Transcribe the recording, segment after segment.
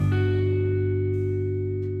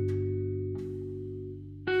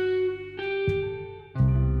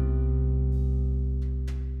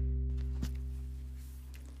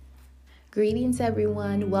Greetings,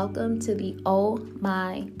 everyone. Welcome to the Oh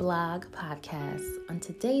My Blog podcast. On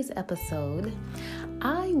today's episode,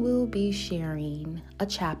 I will be sharing a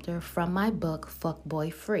chapter from my book,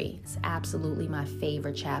 Fuckboy Free. It's absolutely my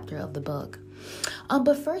favorite chapter of the book.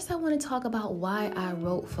 But first, I want to talk about why I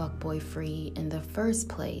wrote Fuckboy Free in the first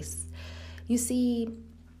place. You see,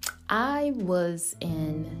 I was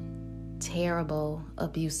in terrible,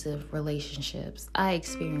 abusive relationships. I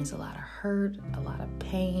experienced a lot of hurt, a lot of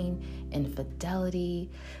pain,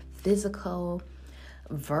 infidelity, physical,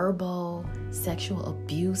 verbal, sexual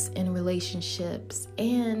abuse in relationships.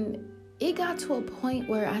 And it got to a point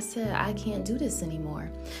where I said, I can't do this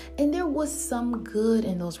anymore. And there was some good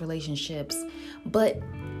in those relationships, but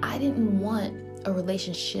I didn't want a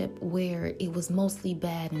relationship where it was mostly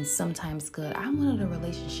bad and sometimes good. I wanted a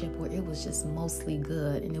relationship where it was just mostly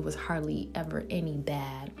good and it was hardly ever any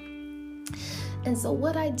bad. And so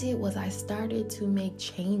what I did was I started to make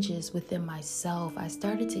changes within myself. I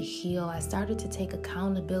started to heal. I started to take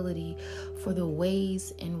accountability for the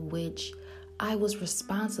ways in which I was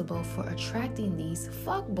responsible for attracting these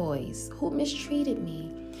fuckboys who mistreated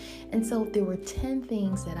me. And so there were 10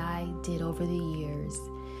 things that I did over the years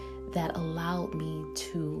that allowed me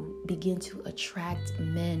to begin to attract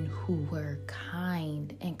men who were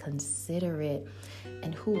kind and considerate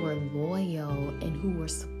and who were loyal and who were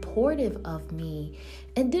supportive of me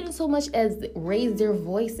and didn't so much as raise their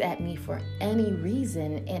voice at me for any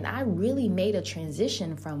reason. And I really made a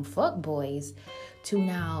transition from fuckboys to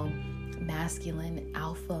now masculine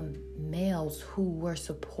alpha males who were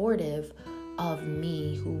supportive of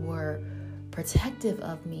me, who were protective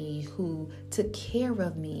of me, who took care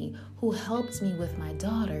of me, who helped me with my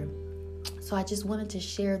daughter. So I just wanted to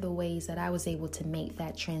share the ways that I was able to make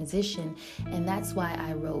that transition. And that's why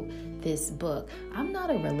I wrote this book. I'm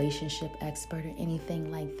not a relationship expert or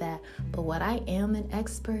anything like that, but what I am an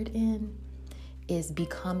expert in is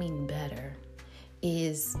becoming better,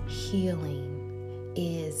 is healing,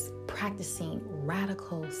 is practicing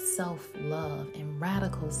radical self-love and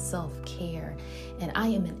radical self-care. And I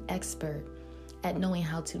am an expert at knowing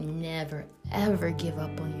how to never, ever give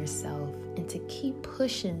up on yourself and to keep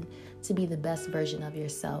pushing to be the best version of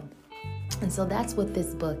yourself. And so that's what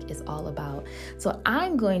this book is all about. So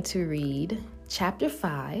I'm going to read chapter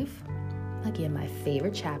 5, again, my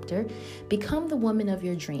favorite chapter, Become the Woman of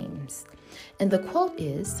Your Dreams. And the quote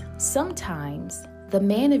is, sometimes the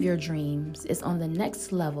man of your dreams is on the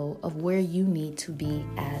next level of where you need to be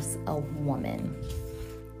as a woman.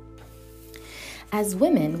 As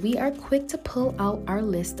women, we are quick to pull out our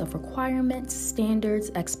list of requirements,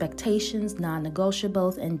 standards, expectations,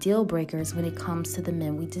 non-negotiables, and deal breakers when it comes to the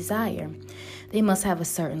men we desire. They must have a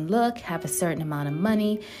certain look, have a certain amount of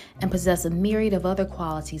money, and possess a myriad of other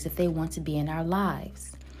qualities if they want to be in our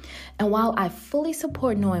lives. And while I fully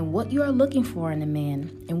support knowing what you are looking for in a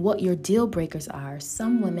man and what your deal breakers are,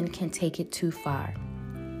 some women can take it too far.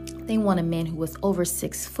 They want a man who is over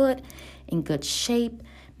 6 foot, in good shape,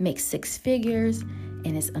 makes 6 figures,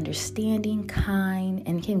 and is understanding, kind,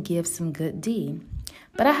 and can give some good D.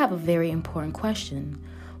 But I have a very important question.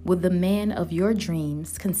 Would the man of your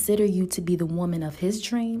dreams consider you to be the woman of his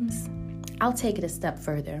dreams? I'll take it a step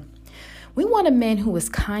further. We want a man who is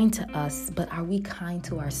kind to us, but are we kind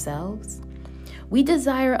to ourselves? We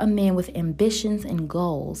desire a man with ambitions and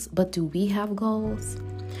goals, but do we have goals?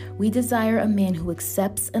 We desire a man who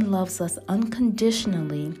accepts and loves us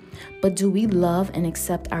unconditionally, but do we love and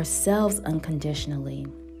accept ourselves unconditionally?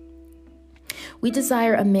 We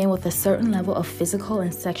desire a man with a certain level of physical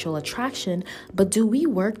and sexual attraction, but do we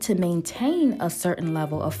work to maintain a certain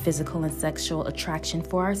level of physical and sexual attraction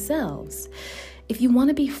for ourselves? If you want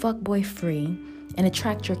to be fuckboy free and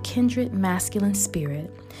attract your kindred masculine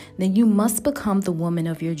spirit, then you must become the woman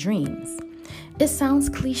of your dreams. It sounds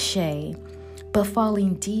cliche, but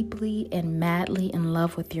falling deeply and madly in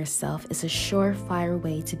love with yourself is a surefire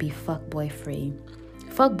way to be fuckboy free.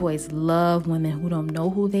 Fuckboys love women who don't know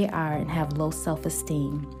who they are and have low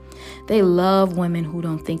self-esteem. They love women who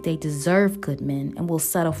don't think they deserve good men and will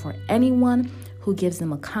settle for anyone who gives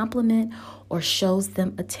them a compliment or shows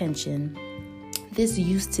them attention. This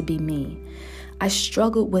used to be me. I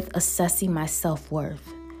struggled with assessing my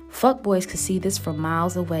self-worth. Fuckboys could see this from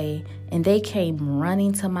miles away, and they came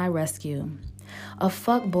running to my rescue. A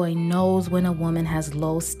fuckboy knows when a woman has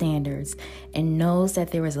low standards and knows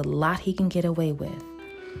that there is a lot he can get away with.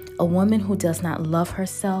 A woman who does not love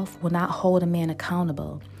herself will not hold a man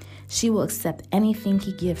accountable. She will accept anything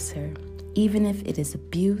he gives her, even if it is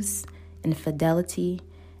abuse, infidelity,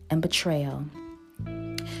 and betrayal.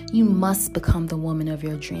 You must become the woman of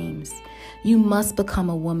your dreams. You must become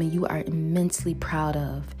a woman you are immensely proud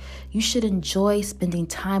of. You should enjoy spending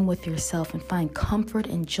time with yourself and find comfort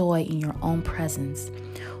and joy in your own presence.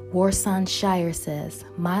 Warsan Shire says,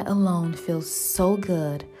 "My alone feels so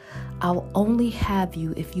good. I'll only have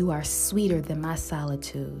you if you are sweeter than my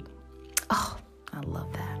solitude." Oh, I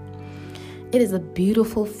love that. It is a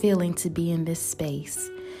beautiful feeling to be in this space.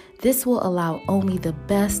 This will allow only the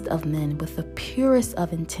best of men with the purest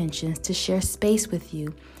of intentions to share space with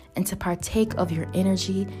you and to partake of your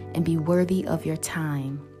energy and be worthy of your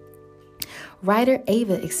time. Writer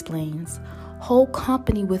Ava explains, "Hold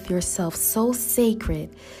company with yourself so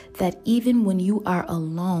sacred that even when you are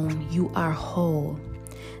alone, you are whole."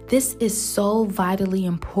 This is so vitally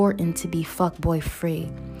important to be fuckboy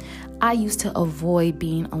free. I used to avoid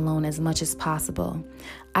being alone as much as possible.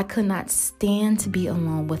 I could not stand to be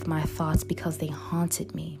alone with my thoughts because they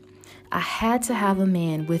haunted me. I had to have a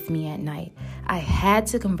man with me at night. I had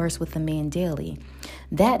to converse with a man daily.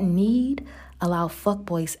 That need allowed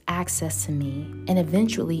fuckboys access to me and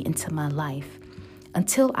eventually into my life.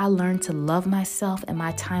 Until I learned to love myself and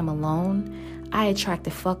my time alone, I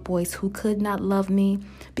attracted fuckboys who could not love me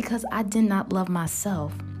because I did not love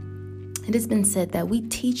myself. It has been said that we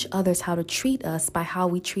teach others how to treat us by how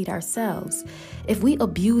we treat ourselves. If we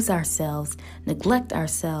abuse ourselves, neglect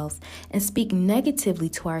ourselves, and speak negatively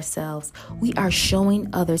to ourselves, we are showing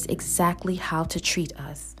others exactly how to treat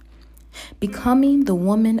us. Becoming the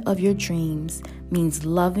woman of your dreams means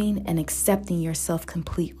loving and accepting yourself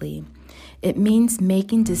completely. It means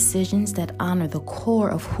making decisions that honor the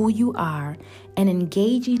core of who you are and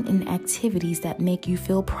engaging in activities that make you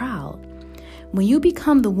feel proud. When you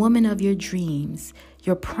become the woman of your dreams,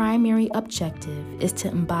 your primary objective is to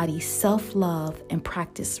embody self-love and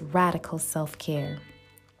practice radical self-care.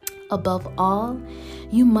 Above all,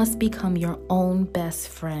 you must become your own best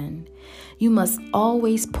friend. You must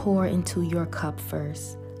always pour into your cup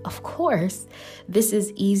first. Of course, this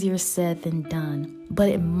is easier said than done, but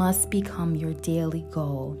it must become your daily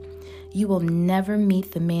goal. You will never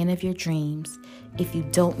meet the man of your dreams if you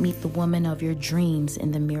don't meet the woman of your dreams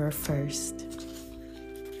in the mirror first.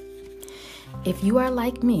 If you are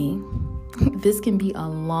like me, this can be a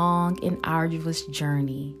long and arduous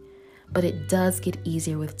journey, but it does get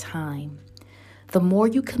easier with time. The more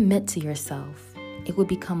you commit to yourself, it will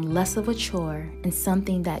become less of a chore and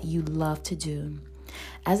something that you love to do.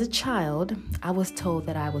 As a child, I was told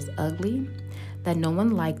that I was ugly, that no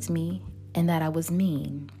one liked me, and that I was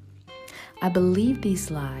mean. I believed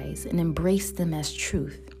these lies and embraced them as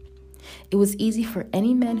truth. It was easy for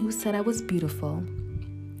any man who said I was beautiful,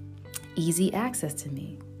 easy access to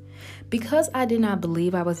me. Because I did not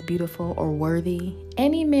believe I was beautiful or worthy,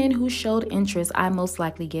 any man who showed interest, I most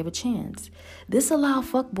likely gave a chance. This allowed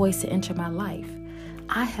fuckboys to enter my life.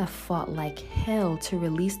 I have fought like hell to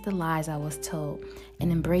release the lies I was told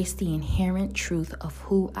and embrace the inherent truth of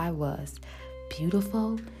who I was: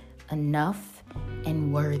 beautiful, enough,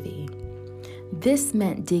 and worthy. This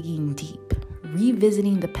meant digging deep,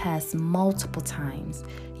 revisiting the past multiple times,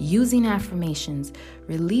 using affirmations,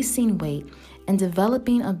 releasing weight, and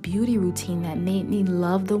developing a beauty routine that made me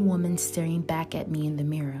love the woman staring back at me in the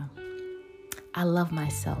mirror. I love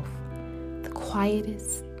myself. The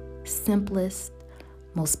quietest, simplest,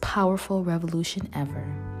 most powerful revolution ever.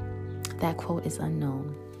 That quote is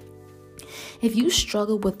unknown. If you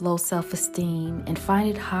struggle with low self-esteem and find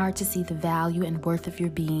it hard to see the value and worth of your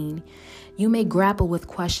being, you may grapple with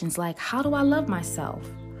questions like, how do I love myself?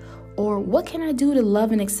 Or what can I do to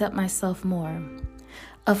love and accept myself more?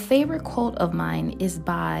 A favorite quote of mine is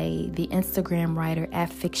by the Instagram writer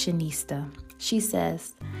 @Fictionista. She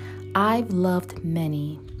says, "I've loved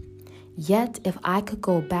many, yet if I could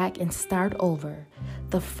go back and start over,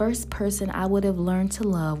 the first person I would have learned to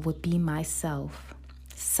love would be myself."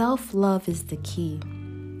 Self-love is the key.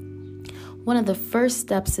 One of the first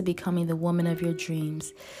steps to becoming the woman of your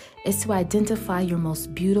dreams is to identify your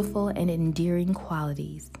most beautiful and endearing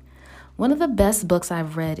qualities. One of the best books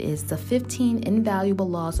I've read is The 15 Invaluable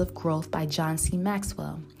Laws of Growth by John C.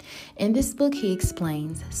 Maxwell. In this book, he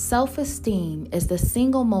explains, self-esteem is the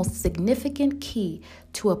single most significant key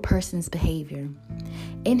to a person's behavior.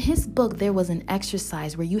 In his book, there was an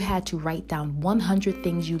exercise where you had to write down 100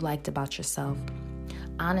 things you liked about yourself.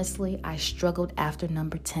 Honestly, I struggled after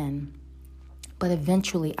number 10. But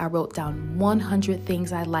eventually, I wrote down 100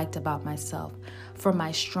 things I liked about myself, from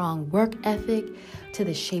my strong work ethic, to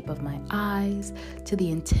the shape of my eyes, to the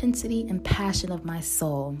intensity and passion of my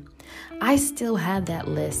soul. I still have that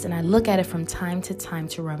list, and I look at it from time to time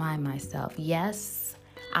to remind myself, yes,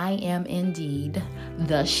 I am indeed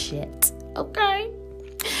the shit, okay?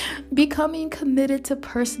 Becoming committed to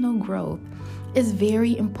personal growth. It's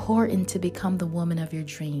very important to become the woman of your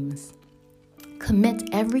dreams. Commit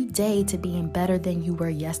every day to being better than you were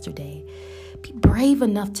yesterday. Be brave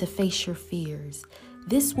enough to face your fears.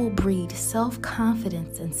 This will breed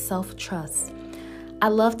self-confidence and self-trust. I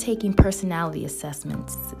love taking personality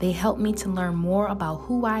assessments. They help me to learn more about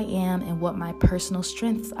who I am and what my personal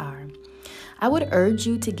strengths are. I would urge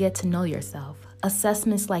you to get to know yourself.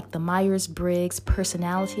 Assessments like the Myers-Briggs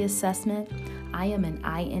Personality Assessment. I am an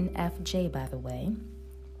INFJ, by the way.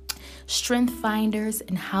 Strength Finders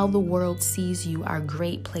and How the World Sees You are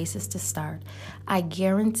great places to start. I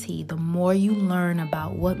guarantee the more you learn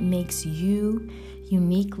about what makes you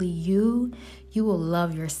uniquely you, you will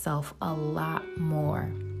love yourself a lot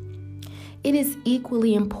more. It is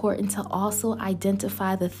equally important to also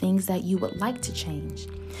identify the things that you would like to change.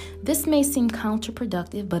 This may seem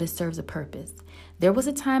counterproductive, but it serves a purpose. There was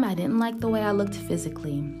a time I didn't like the way I looked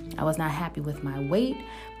physically. I was not happy with my weight,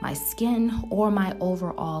 my skin, or my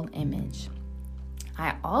overall image.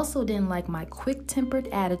 I also didn't like my quick-tempered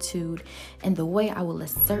attitude and the way I would let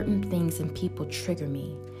certain things and people trigger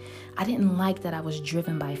me. I didn't like that I was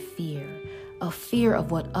driven by fear, a fear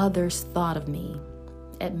of what others thought of me.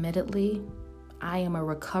 Admittedly, I am a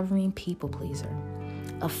recovering people pleaser,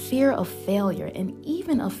 a fear of failure, and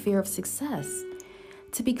even a fear of success.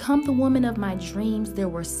 To become the woman of my dreams, there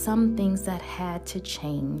were some things that had to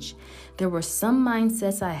change. There were some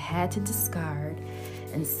mindsets I had to discard,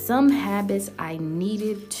 and some habits I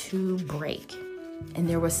needed to break. And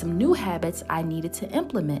there were some new habits I needed to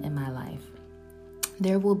implement in my life.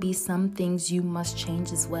 There will be some things you must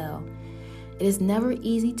change as well. It is never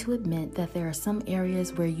easy to admit that there are some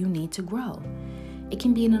areas where you need to grow. It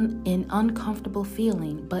can be an uncomfortable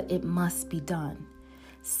feeling, but it must be done.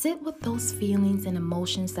 Sit with those feelings and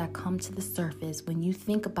emotions that come to the surface when you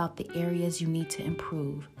think about the areas you need to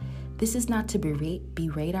improve. This is not to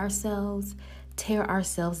berate ourselves, tear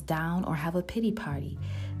ourselves down, or have a pity party.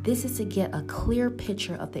 This is to get a clear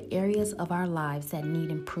picture of the areas of our lives that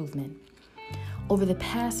need improvement. Over the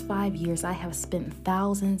past 5 years, I have spent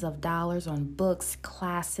thousands of dollars on books,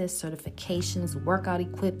 classes, certifications, workout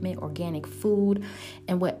equipment, organic food,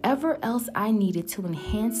 and whatever else I needed to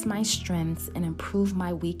enhance my strengths and improve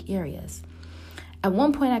my weak areas. At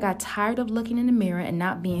one point, I got tired of looking in the mirror and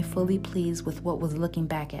not being fully pleased with what was looking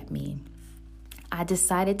back at me. I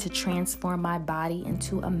decided to transform my body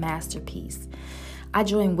into a masterpiece. I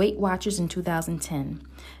joined Weight Watchers in 2010.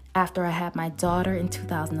 After I had my daughter in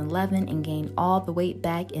 2011 and gained all the weight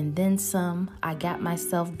back and then some, I got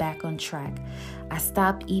myself back on track. I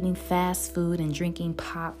stopped eating fast food and drinking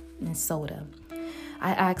pop and soda.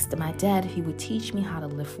 I asked my dad if he would teach me how to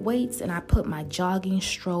lift weights, and I put my jogging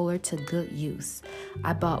stroller to good use.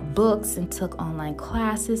 I bought books and took online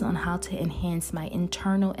classes on how to enhance my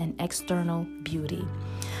internal and external beauty.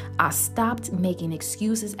 I stopped making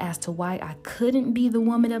excuses as to why I couldn't be the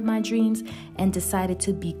woman of my dreams and decided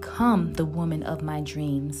to become the woman of my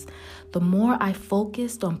dreams. The more I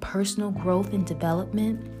focused on personal growth and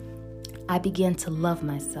development, I began to love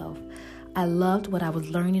myself. I loved what I was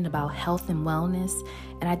learning about health and wellness,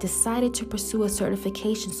 and I decided to pursue a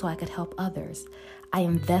certification so I could help others. I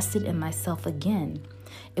invested in myself again.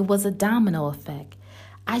 It was a domino effect.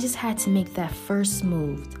 I just had to make that first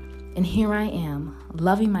move. And here I am,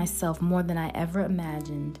 loving myself more than I ever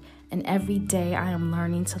imagined. And every day I am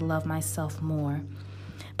learning to love myself more.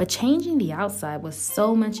 But changing the outside was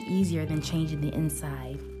so much easier than changing the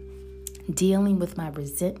inside. Dealing with my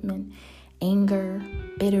resentment, anger,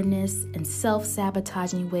 bitterness, and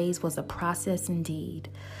self-sabotaging ways was a process indeed.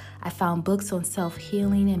 I found books on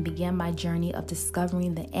self-healing and began my journey of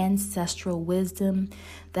discovering the ancestral wisdom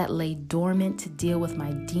that lay dormant to deal with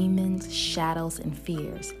my demons, shadows, and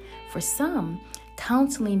fears. For some,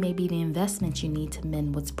 counseling may be the investment you need to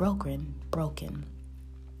mend what's broken.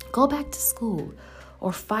 Go back to school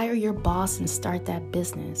or fire your boss and start that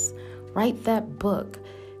business. Write that book.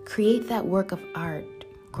 Create that work of art.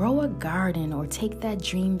 Grow a garden or take that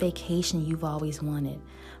dream vacation you've always wanted.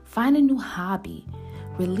 Find a new hobby.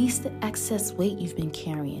 Release the excess weight you've been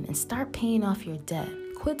carrying and start paying off your debt.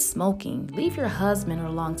 Quit smoking. Leave your husband or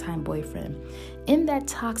longtime boyfriend. End that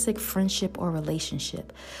toxic friendship or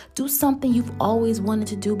relationship. Do something you've always wanted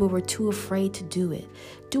to do but were too afraid to do it.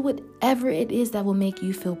 Do whatever it is that will make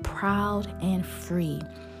you feel proud and free.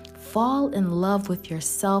 Fall in love with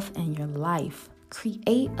yourself and your life.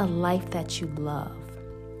 Create a life that you love.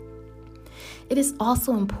 It is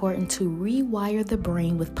also important to rewire the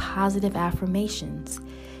brain with positive affirmations.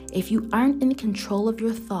 If you aren't in control of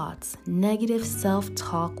your thoughts, negative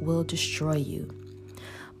self-talk will destroy you.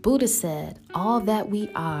 Buddha said, all that we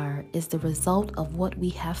are is the result of what we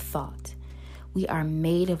have thought. We are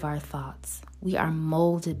made of our thoughts. We are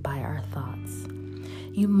molded by our thoughts.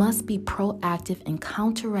 You must be proactive in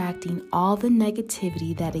counteracting all the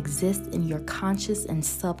negativity that exists in your conscious and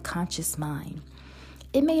subconscious mind.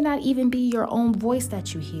 It may not even be your own voice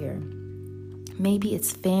that you hear. Maybe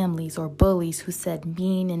it's families or bullies who said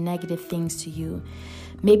mean and negative things to you.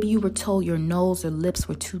 Maybe you were told your nose or lips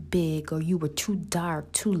were too big, or you were too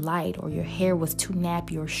dark, too light, or your hair was too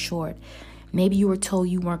nappy or short. Maybe you were told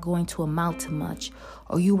you weren't going to amount to much,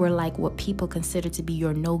 or you were like what people consider to be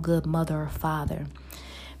your no-good mother or father.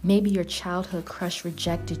 Maybe your childhood crush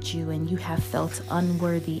rejected you and you have felt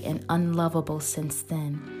unworthy and unlovable since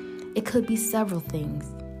then. It could be several things.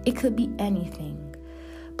 It could be anything.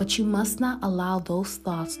 But you must not allow those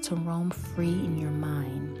thoughts to roam free in your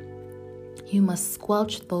mind. You must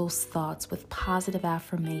squelch those thoughts with positive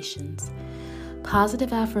affirmations.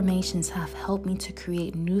 Positive affirmations have helped me to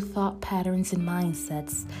create new thought patterns and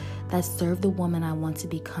mindsets that serve the woman I want to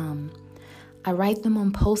become. I write them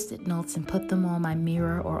on Post-it notes and put them on my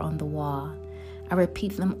mirror or on the wall. I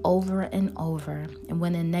repeat them over and over, and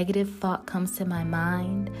when a negative thought comes to my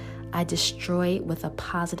mind, I destroy it with a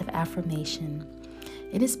positive affirmation.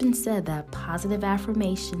 It has been said that positive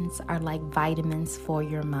affirmations are like vitamins for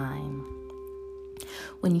your mind.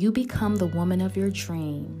 When you become the woman of your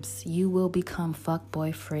dreams, you will become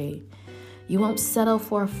fuckboy free. You won't settle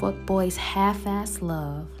for a fuckboy's half-ass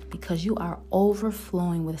love because you are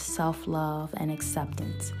overflowing with self-love and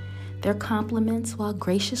acceptance. Their compliments, while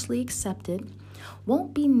graciously accepted,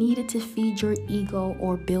 won't be needed to feed your ego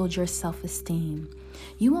or build your self-esteem.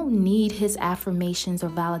 You won't need his affirmations or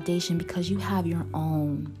validation because you have your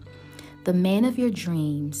own. The man of your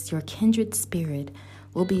dreams, your kindred spirit,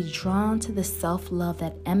 will be drawn to the self-love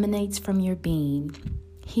that emanates from your being.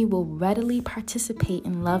 He will readily participate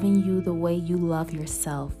in loving you the way you love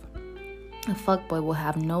yourself. A fuckboy will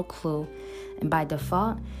have no clue, and by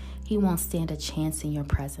default, he won't stand a chance in your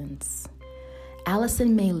presence.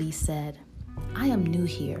 Allison Mayley said, I am new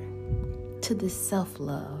here to this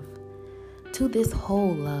self-love, to this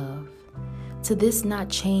whole love, to this not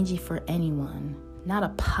changing for anyone, not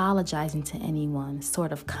apologizing to anyone,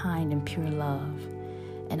 sort of kind and pure love.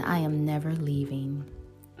 And I am never leaving.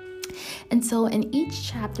 And so in each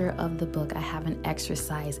chapter of the book, I have an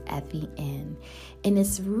exercise at the end. And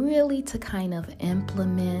it's really to kind of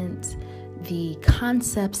implement the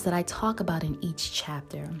concepts that I talk about in each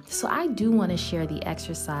chapter. So I do want to share the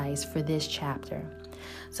exercise for this chapter.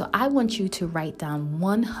 So I want you to write down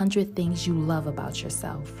 100 things you love about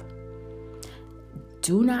yourself.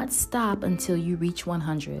 Do not stop until you reach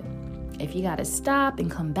 100. If you got to stop and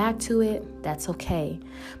come back to it, that's okay.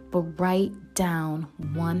 But write down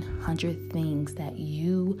 100 things that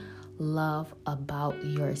you love about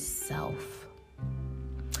yourself.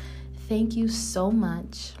 Thank you so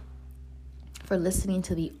much for listening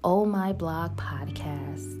to the Oh My Blog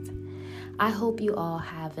podcast. I hope you all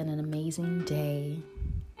have an amazing day.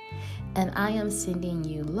 And I am sending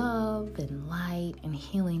you love and light and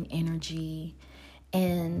healing energy,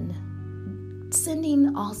 and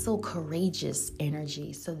sending also courageous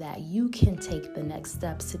energy so that you can take the next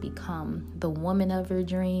steps to become the woman of your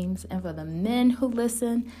dreams, and for the men who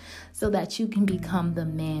listen, so that you can become the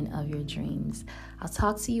man of your dreams. I'll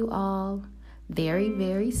talk to you all very,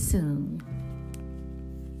 very soon.